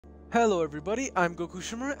Hello everybody, I'm Goku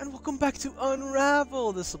Shimura and welcome back to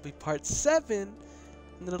Unravel! This will be part 7.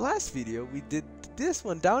 In the last video we did this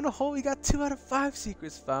one. Down a hole we got 2 out of 5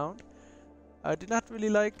 secrets found. I did not really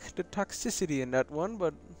like the toxicity in that one,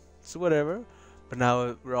 but it's whatever. But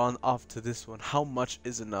now we're on off to this one. How much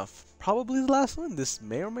is enough? Probably the last one. This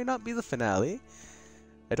may or may not be the finale.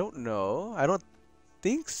 I don't know. I don't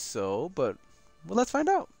think so, but well, let's find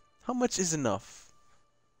out. How much is enough?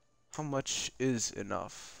 How much is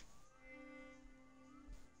enough?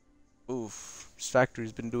 Oof, this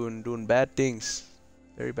factory's been doing bad things.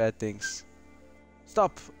 Very bad things.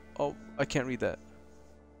 Stop! Oh, I can't read that.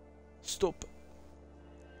 Stop.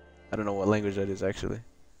 I don't know what language that is actually.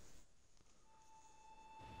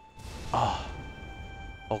 Oh.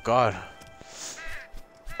 Oh god.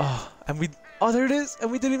 Oh, and we there it is,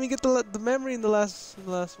 and we didn't even get the memory in the last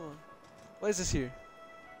one. What is this here?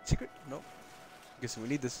 Secret? Nope. Guessing we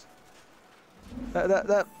need this.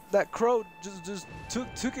 That crow just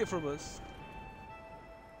took it from us.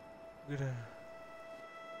 Look at that.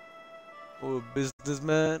 Oh,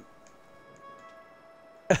 businessman.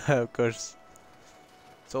 Of course.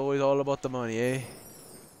 It's always all about the money, eh?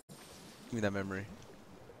 Give me that memory.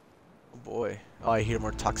 Oh boy. Oh, I hear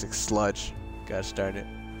more toxic sludge. Gosh darn it.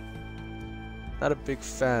 Not a big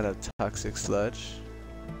fan of toxic sludge.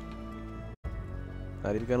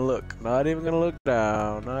 Not even gonna look. Not even gonna look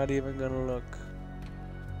down. Not even gonna look.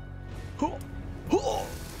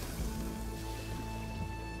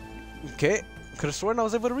 Okay. Could have sworn I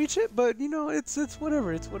was able to reach it, but you know, it's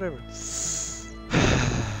whatever. It's whatever.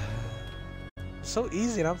 So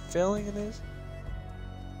easy, and I'm failing in this.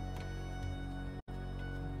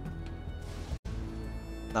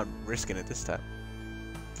 Not risking it this time.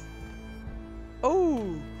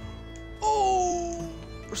 Oh! Oh!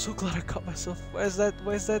 I'm so glad I caught myself. Why is that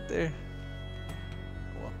there?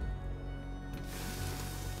 Well.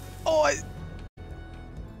 Oh, I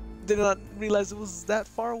did not realize it was that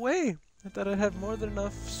far away. I thought I had more than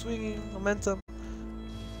enough swinging momentum.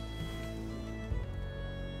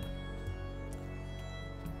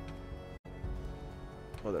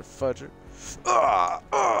 Mother fudger.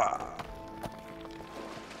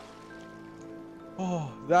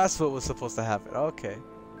 Oh, that's what was supposed to happen. Okay.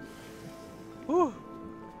 Whew.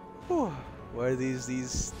 Whew. What are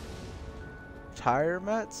these tire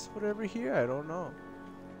mats? Whatever here? I don't know.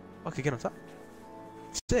 Okay, get on top.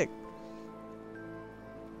 Sick.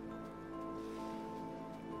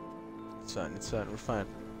 It's fine. It's fine. We're fine.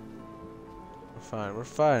 We're fine. We're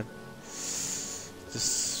fine.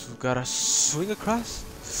 Just we gotta swing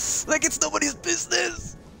across like it's nobody's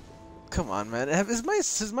business. Come on, man.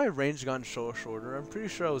 Has my range gotten shorter? I'm pretty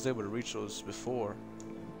sure I was able to reach those before.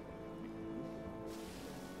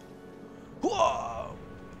 Whoa!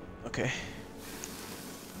 Okay.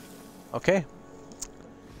 Okay.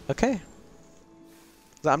 Okay.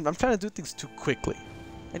 I'm trying to do things too quickly.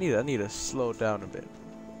 I need to slow down a bit.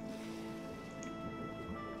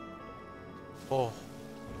 Oh.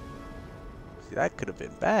 See, that could have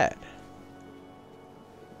been bad.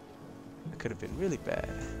 That could have been really bad.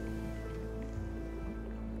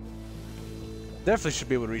 Definitely should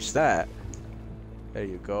be able to reach that. There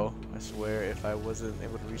you go. I swear, if I wasn't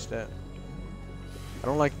able to reach that. I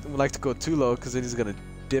don't like to go too low because then he's gonna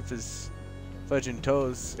dip his fudging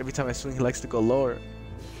toes. Every time I swing, he likes to go lower.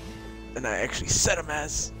 And I actually set him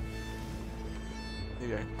as.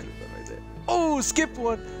 Maybe I could have gone right there. Oh, skipped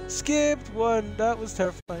one! Skipped one! That was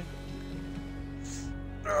terrifying.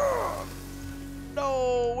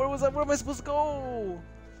 No! Where was I? Where am I supposed to go?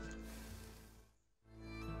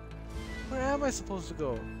 Where am I supposed to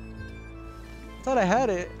go? I thought I had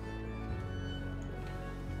it.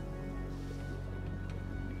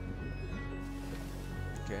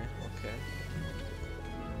 Okay, okay.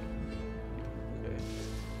 Okay.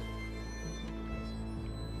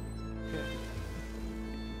 Okay.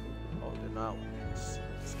 Oh, did not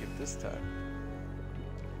skip this time.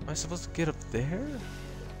 Am I supposed to get up there?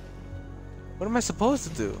 What am I supposed to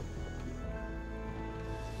do?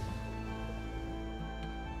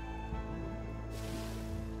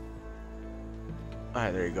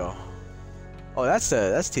 Alright, there you go. Oh, that's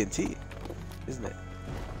TNT, isn't it?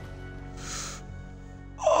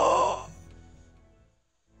 Oh.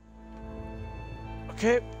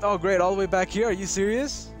 Okay. Oh, great. All the way back here. Are you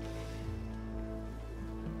serious?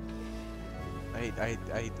 I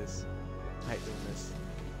hate this. I hate doing this.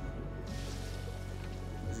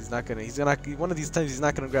 He's gonna one of these times he's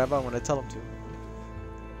not gonna grab on when I tell him to.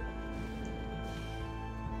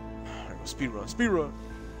 Alright, go speed run. Speed run.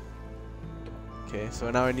 Okay,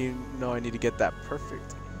 so now I need to get that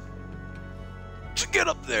perfect. To get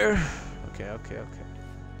up there. Okay.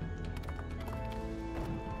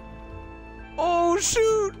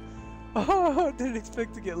 shoot! Oh, I didn't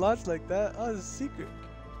expect to get launched like that. Oh, it's a secret.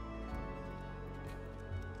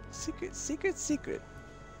 Secret, secret, secret.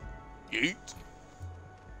 Yeet.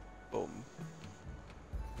 Boom.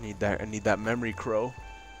 I need that memory crow.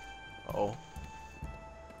 Uh-oh.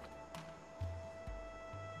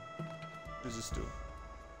 What does this do?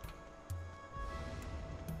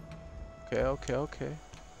 Okay, okay, okay.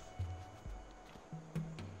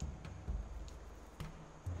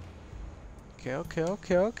 Okay, okay,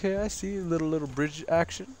 okay, okay. I see little bridge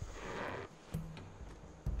action.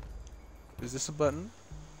 Is this a button?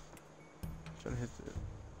 I'm trying to hit it.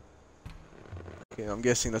 Okay, I'm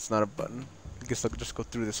guessing that's not a button. I guess I'll just go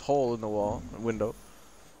through this hole in the wall, window.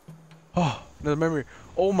 Oh, another memory.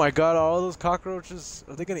 Oh my god, are all those cockroaches,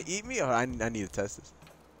 are they gonna eat me? Oh, I need to test this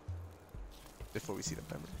before we see the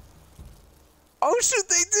memory. Oh shoot,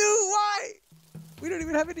 they do! Why? We don't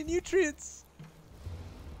even have any nutrients.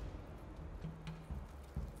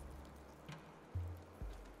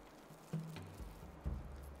 I'm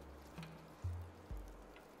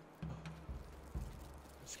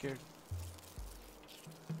scared.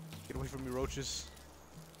 Get away from me, roaches.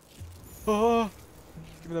 Oh,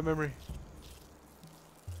 give me that memory.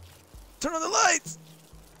 Turn on the lights!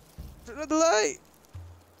 Turn on the light!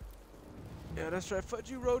 Yeah, that's right.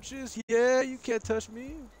 Fudge you, roaches. Yeah, you can't touch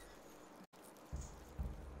me.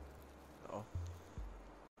 Oh.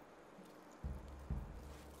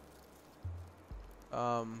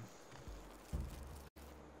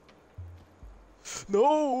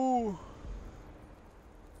 No!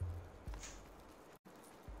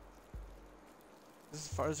 This is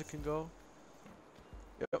as far as it can go.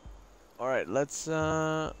 Yep. Alright, let's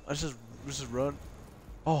just run.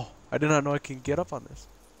 Oh, I did not know I can get up on this.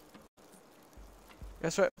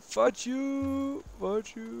 That's right. Fudge you!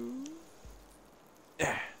 Fudge you!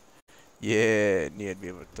 Yeah. Yeah, need to be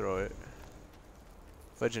able to throw it.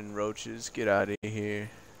 Fudging roaches, get out of here.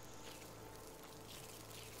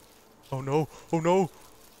 Oh no! Oh no!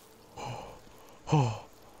 Oh,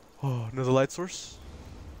 oh, another light source?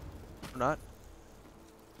 Or not?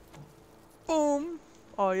 Boom!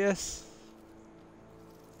 Oh yes.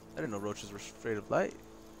 I didn't know roaches were afraid of light.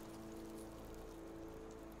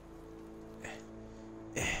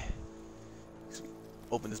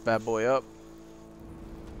 Open this bad boy up.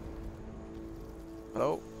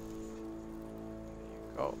 Hello?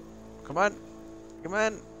 There you go. Come on! Come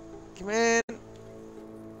on! Come in!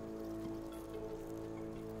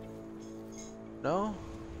 No?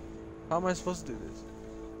 How am I supposed to do this?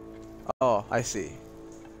 Oh, I see.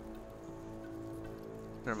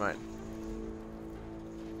 Never mind.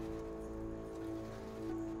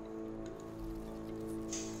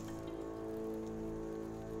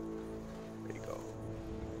 There you go.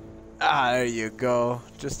 Ah, there you go.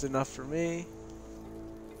 Just enough for me.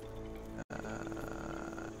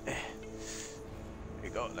 There you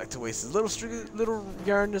go. I like to waste as little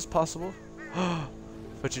yarn as possible.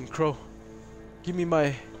 Fudging crow. Give me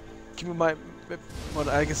my, well,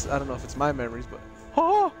 I guess, I don't know if it's my memories, but,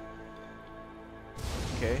 oh!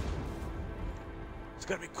 Okay. It's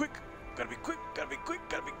gotta be quick, gotta be quick, gotta be quick,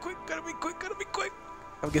 gotta be quick, gotta be quick, gotta be quick.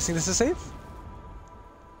 I'm guessing this is safe?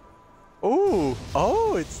 Ooh,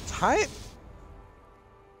 oh, it's tight.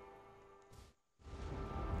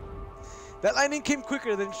 That lightning came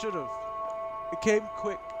quicker than it should have. It came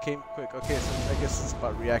quick, Okay, so I guess it's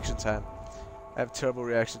about reaction time. I have terrible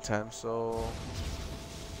reaction time, so...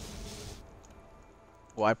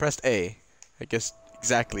 Well, I pressed A, I guess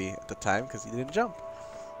exactly at the time, because he didn't jump.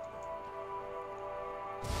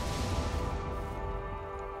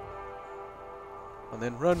 And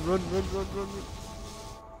then run.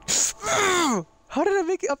 How did I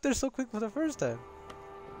make it up there so quick for the first time?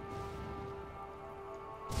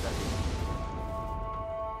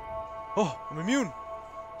 Oh, I'm immune!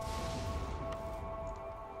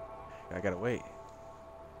 I gotta wait.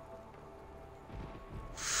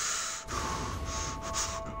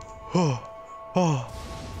 Oh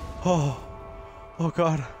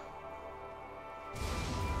god.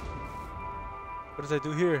 What does I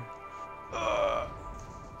do here? Oh,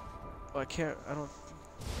 I can't, I don't...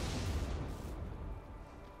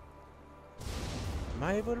 Am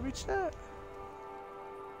I able to reach that?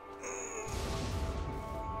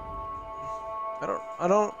 I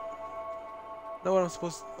don't know what I'm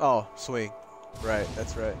supposed to... Oh, swing. Right,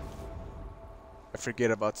 that's right. I forget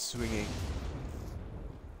about swinging.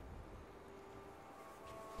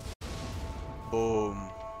 Boom.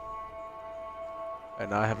 And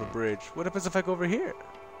now I have a bridge. What happens if I go over here?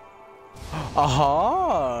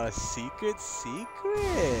 Aha! Secrets.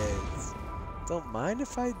 Don't mind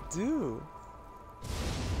if I do.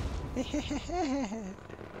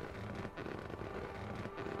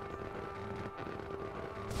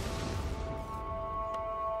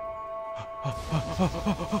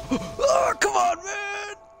 Oh, come on,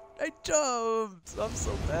 man! I jumped! I'm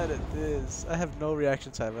so bad at this. I have no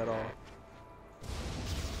reaction time at all.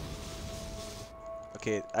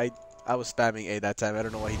 Okay, I was spamming A that time. I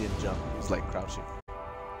don't know why he didn't jump. He was like crouching.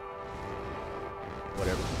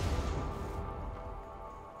 Whatever.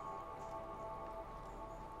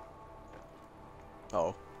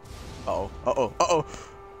 Uh-oh. Uh-oh. Uh-oh.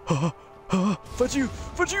 Uh-oh. Fudge you!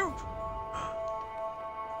 Fudge you!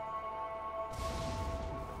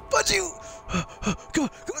 Fudge you! Come on! Come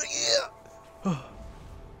on! Yeah!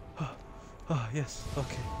 Oh, yes.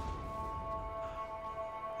 Okay.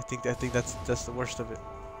 I think that's the worst of it.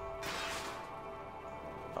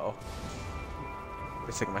 Uh-oh. Wait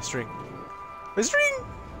a second, my string. My string!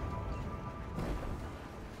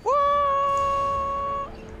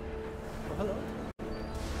 What? Oh, hello.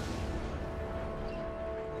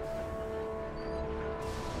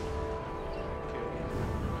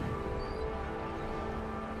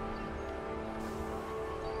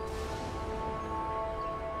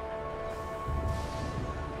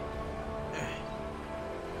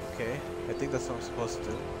 Okay, I think that's what I'm supposed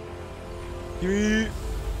to do.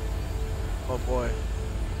 Oh boy.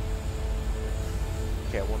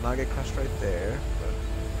 Okay, I will not get crushed right there, but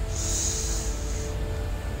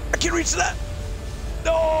I can't reach that!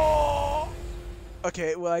 No!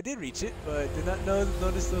 Okay, well I did reach it, but did not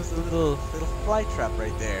notice there was a little fly trap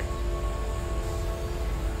right there.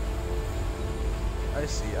 I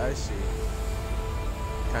see.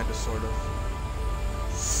 Kinda, sort of.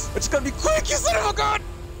 It's gonna be quick, you son of a gun!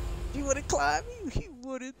 You wouldn't climb. You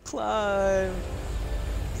wouldn't climb.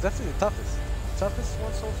 It's definitely the toughest. Toughest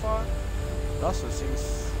one so far. It also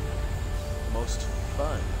seems most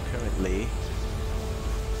fun currently.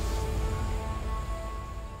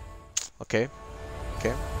 Okay.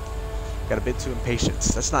 Okay. Got a bit too impatient.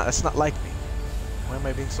 That's not like me. Why am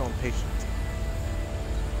I being so impatient?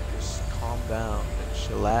 Just calm down and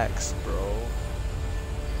chillax, bro.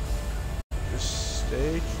 Just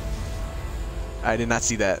stay. I did not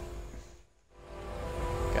see that.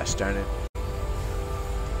 Gosh darn it.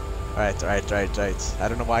 Alright. I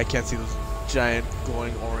don't know why I can't see those giant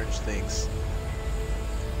glowing orange things.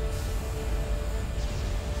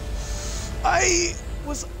 I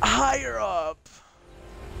was higher up.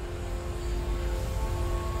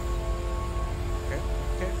 Okay,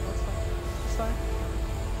 that's fine. That's fine.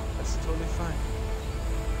 That's totally fine.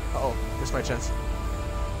 Uh-oh, missed my chance.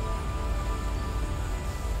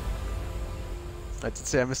 I did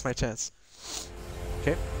say I missed my chance.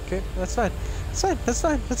 Okay, that's fine. That's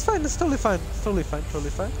totally fine.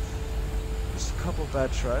 Just a couple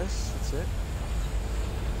bad tries, that's it.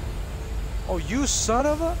 Oh, you son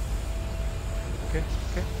of a... Okay.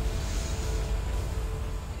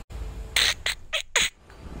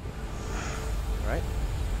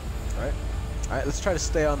 Alright, let's try to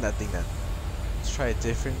stay on that thing then. Let's try a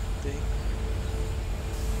different thing.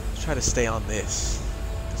 Let's try to stay on this.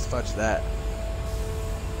 Let's fudge that.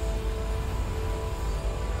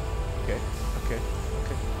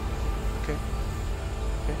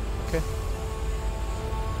 Okay.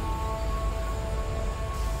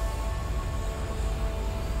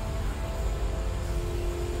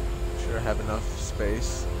 Sure, I have enough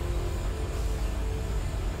space.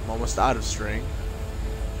 I'm almost out of string.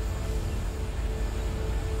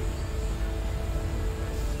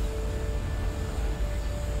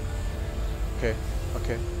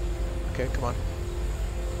 Okay, come on.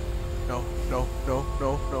 No.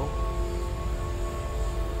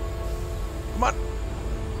 Come on!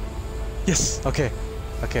 Yes! Okay.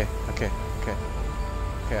 I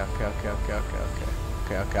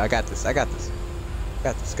got this. Got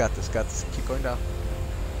this. Keep going down.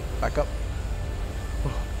 Back up.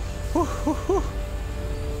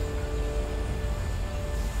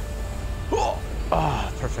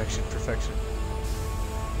 Ah, perfection.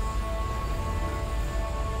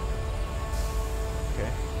 Okay.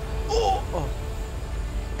 Oh!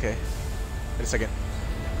 Okay. Wait a second.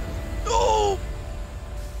 Oh!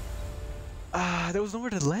 There was nowhere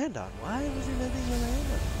to land on. Why was there nothing to land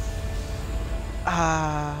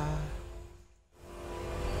on?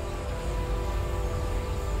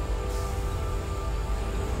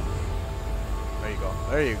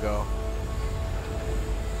 There you go.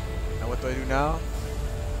 Now what do I do now?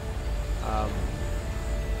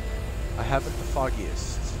 I haven't the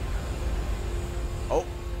foggiest. Oh!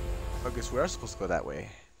 I guess we are supposed to go that way.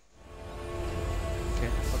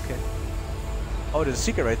 Okay. Oh, there's a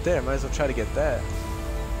secret right there. Might as well try to get that.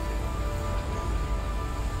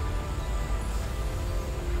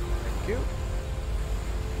 Thank you.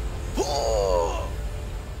 Oh!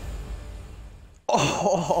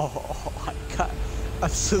 Oh!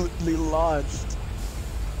 Absolutely launched.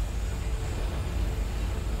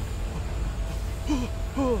 I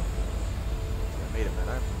made it, man.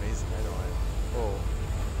 I'm amazing. I know I am. Oh.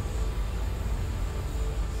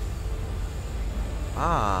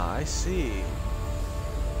 Ah, I see.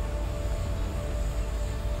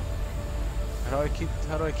 How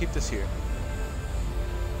do I keep this here?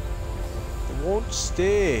 It won't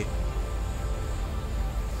stay.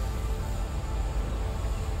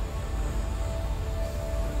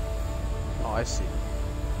 Oh, I see.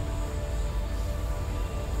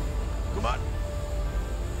 Come on.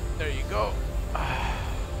 There you go.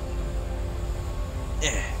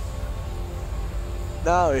 Yeah.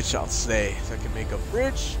 Now it shall stay. So I can make a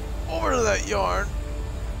bridge over to that yarn.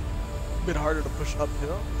 A bit harder to push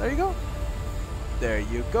uphill. There you go. There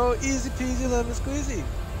you go. Easy peasy lemon squeezy.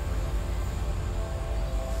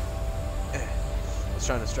 I was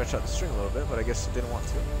trying to stretch out the string a little bit, but I guess it didn't want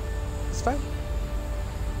to. It's fine.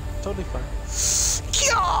 Totally fine.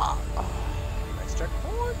 Oh, nice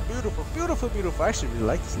checkpoint. Beautiful, beautiful, beautiful. I actually really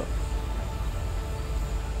like this level.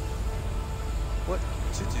 What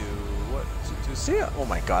to do? What to do? See? Oh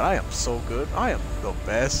my god, I am so good. I am the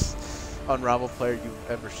best Unravel player you've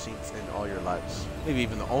ever seen in all your lives. Maybe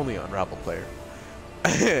even the only Unravel player.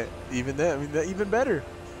 Even that, I mean, that even better.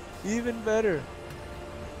 Even better.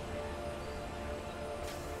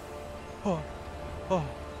 Oh, oh,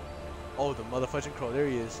 oh, the motherfucking crow. There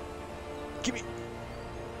he is. Give me.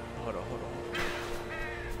 Hold on, hold on.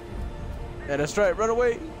 Yeah, that's right. Run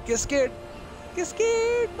away. Get scared. Get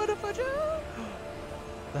scared, motherfucker.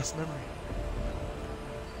 Last memory.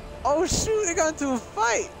 Oh shoot! They got into a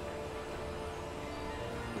fight.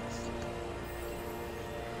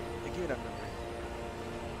 Hey, give me that memory.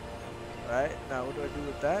 Right now, what do I do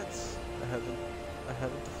with that? I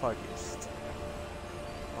haven't the foggiest.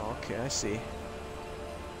 Oh, okay, I see.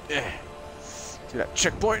 Yeah. Do that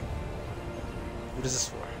checkpoint. What is this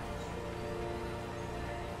for?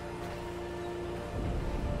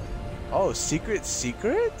 Oh,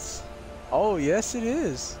 secrets? Oh, yes, it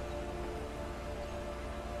is.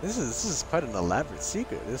 This is quite an elaborate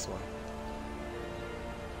secret. This one.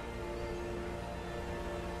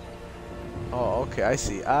 Oh, okay, I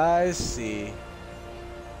see. I see.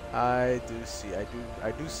 I do see.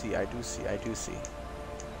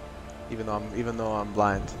 Even though I'm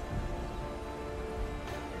blind.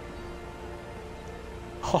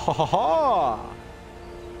 Ha ha ha ha!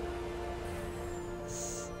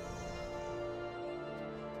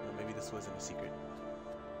 Well, maybe this wasn't a secret.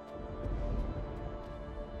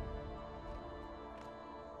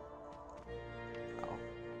 Oh.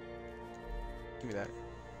 Give me that.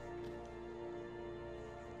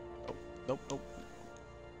 Nope, nope.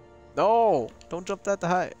 No! Don't jump that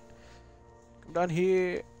high. Come down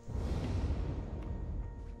here.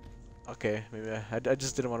 Okay, maybe I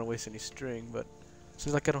just didn't want to waste any string, but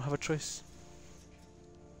seems like I don't have a choice.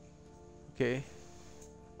 Okay.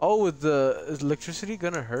 Oh, is electricity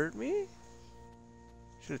gonna hurt me?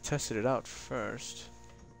 Should have tested it out first.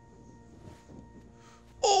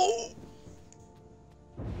 Oh!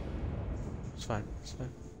 It's fine, it's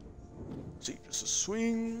fine. See, just a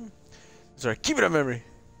swing. Sorry, keep it on memory.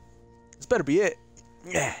 This better be it.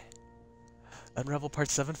 Yeah. Unravel Part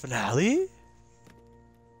 7 finale?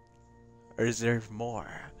 Or is there more?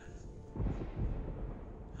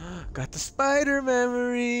 Got the spider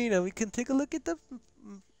memory. Now we can take a look at the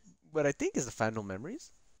what I think is the final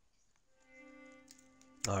memories.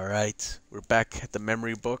 Alright, we're back at the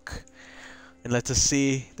memory book. And let us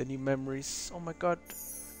see the new memories. Oh my god.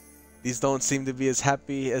 These don't seem to be as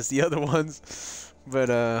happy as the other ones. But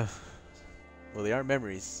well, they are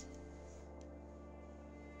memories.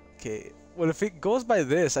 Okay. Well, if it goes by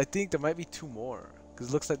this, I think there might be 2 more. Because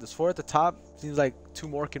it looks like there's 4 at the top. Seems like 2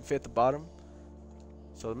 more can fit at the bottom.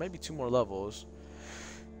 So there might be 2 more levels.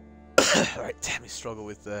 Alright, damn, I struggle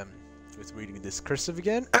with reading this cursive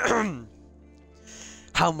again.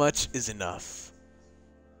 How much is enough?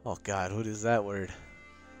 Oh god, what is that word?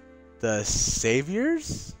 The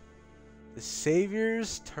saviors? The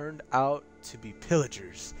saviors turned out to be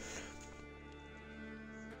pillagers.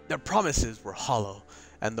 Their promises were hollow,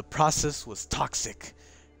 and the process was toxic.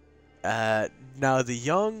 Now the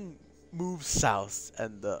young move south,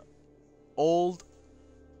 and the old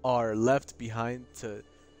are left behind to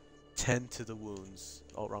tend to the wounds.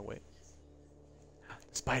 Oh, wrong way.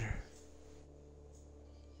 Spider.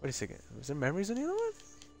 Wait a second. Was there memories in the other one?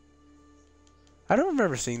 I don't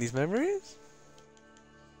remember seeing these memories.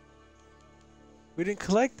 We didn't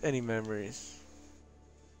collect any memories.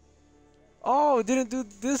 Oh, it didn't do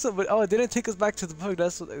this one, but oh, it didn't take us back to the book.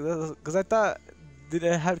 That's because I thought it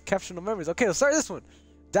had captured no memories. Okay, let's start this one.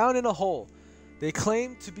 Down in a hole. They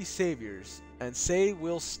claim to be saviors and say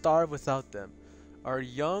we'll starve without them. Our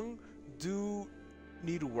young do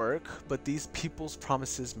need work, but these people's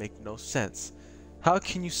promises make no sense. How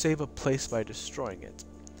can you save a place by destroying it?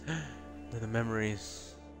 Then the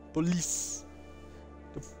memories. Police.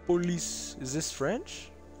 The police. Is this French?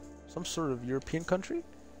 Some sort of European country?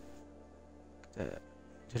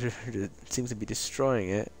 It seems to be destroying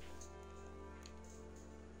it.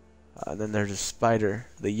 And then there's a spider.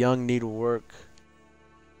 The young need work.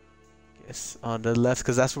 Yes, on the left,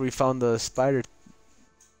 because that's where we found the spider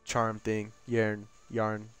charm thing, yarn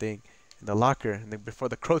thing, in the locker, and then before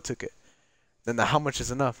the crow took it. Then the how much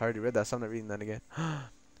is enough? I already read that, so I'm not reading that again.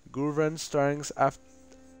 Gurvan starings after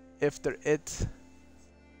it. This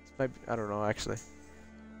might be, I don't know actually.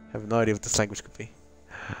 I have no idea what this language could be.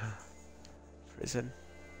 Prison.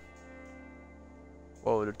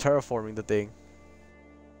 Whoa, they're terraforming the thing.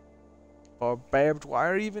 Or barbed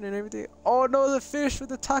wire even and everything. Oh no, the fish with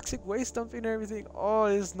the toxic waste dumping and everything. Oh,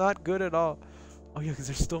 it's not good at all. Oh yeah, because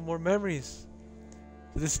there's still more memories.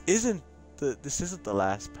 So this isn't the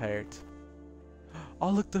last part. Oh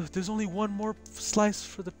look, there's only one more slice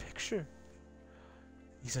for the picture.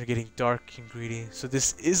 These are getting dark and greedy. So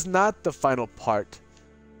this is not the final part.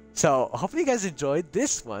 So hopefully you guys enjoyed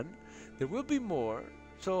this one. There will be more.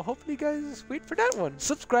 So hopefully you guys wait for that one.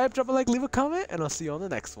 Subscribe, drop a like, leave a comment, and I'll see you on the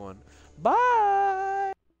next one. Bye!